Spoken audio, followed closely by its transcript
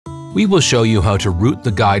We will show you how to route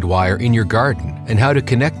the guide wire in your garden and how to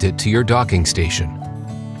connect it to your docking station.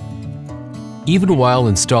 Even while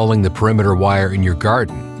installing the perimeter wire in your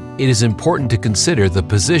garden, it is important to consider the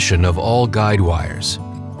position of all guide wires.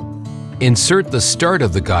 Insert the start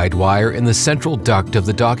of the guide wire in the central duct of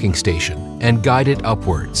the docking station and guide it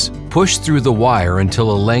upwards. Push through the wire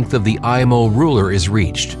until a length of the iMOW ruler is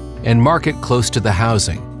reached and mark it close to the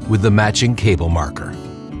housing with the matching cable marker.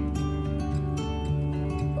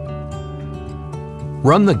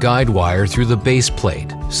 Run the guide wire through the base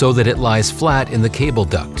plate so that it lies flat in the cable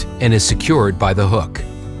duct and is secured by the hook.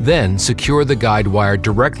 Then secure the guide wire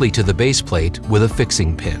directly to the base plate with a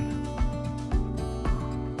fixing pin.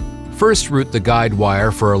 First route the guide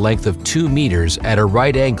wire for a length of 2 meters at a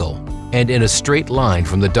right angle and in a straight line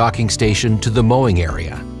from the docking station to the mowing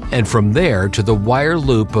area, and from there to the wire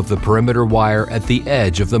loop of the perimeter wire at the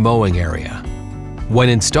edge of the mowing area. When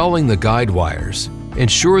installing the guide wires,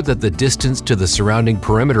 ensure that the distance to the surrounding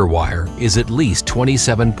perimeter wire is at least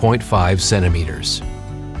 27.5 centimeters.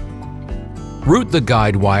 Route the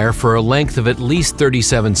guide wire for a length of at least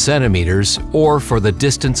 37 centimeters or for the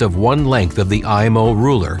distance of one length of the iMOW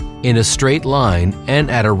ruler in a straight line and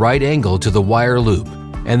at a right angle to the wire loop,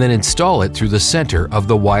 and then install it through the center of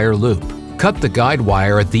the wire loop. Cut the guide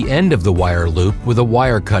wire at the end of the wire loop with a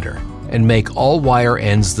wire cutter and make all wire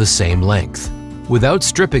ends the same length. Without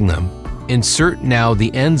stripping them, insert now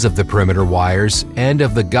the ends of the perimeter wires and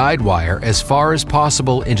of the guide wire as far as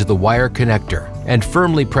possible into the wire connector and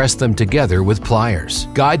firmly press them together with pliers.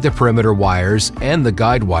 Guide the perimeter wires and the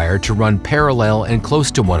guide wire to run parallel and close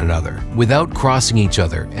to one another without crossing each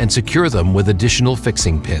other and secure them with additional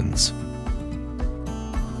fixing pins.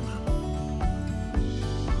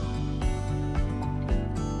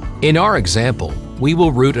 In our example, we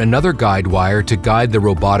will route another guide wire to guide the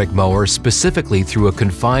robotic mower specifically through a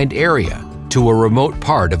confined area to a remote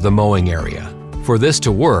part of the mowing area. For this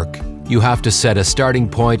to work, you have to set a starting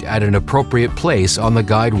point at an appropriate place on the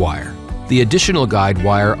guide wire. The additional guide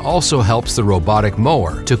wire also helps the robotic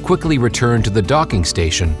mower to quickly return to the docking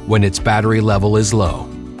station when its battery level is low.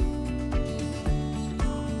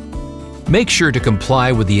 Make sure to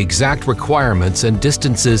comply with the exact requirements and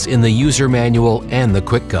distances in the user manual and the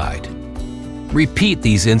quick guide. Repeat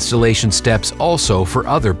these installation steps also for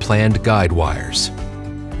other planned guide wires.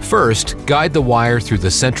 First, guide the wire through the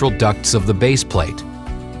central ducts of the base plate.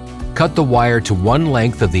 Cut the wire to one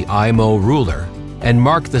length of the iMOW ruler and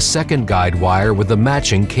mark the second guide wire with the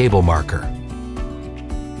matching cable marker.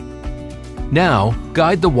 Now,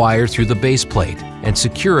 guide the wire through the base plate and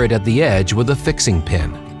secure it at the edge with a fixing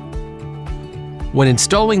pin. When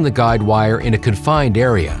installing the guide wire in a confined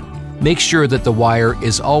area, make sure that the wire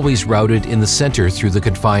is always routed in the center through the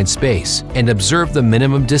confined space and observe the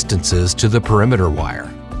minimum distances to the perimeter wire.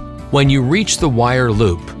 When you reach the wire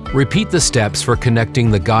loop, repeat the steps for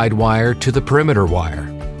connecting the guide wire to the perimeter wire.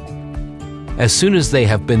 As soon as they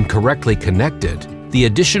have been correctly connected, the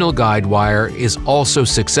additional guide wire is also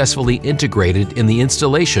successfully integrated in the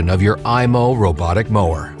installation of your iMOW robotic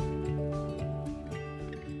mower.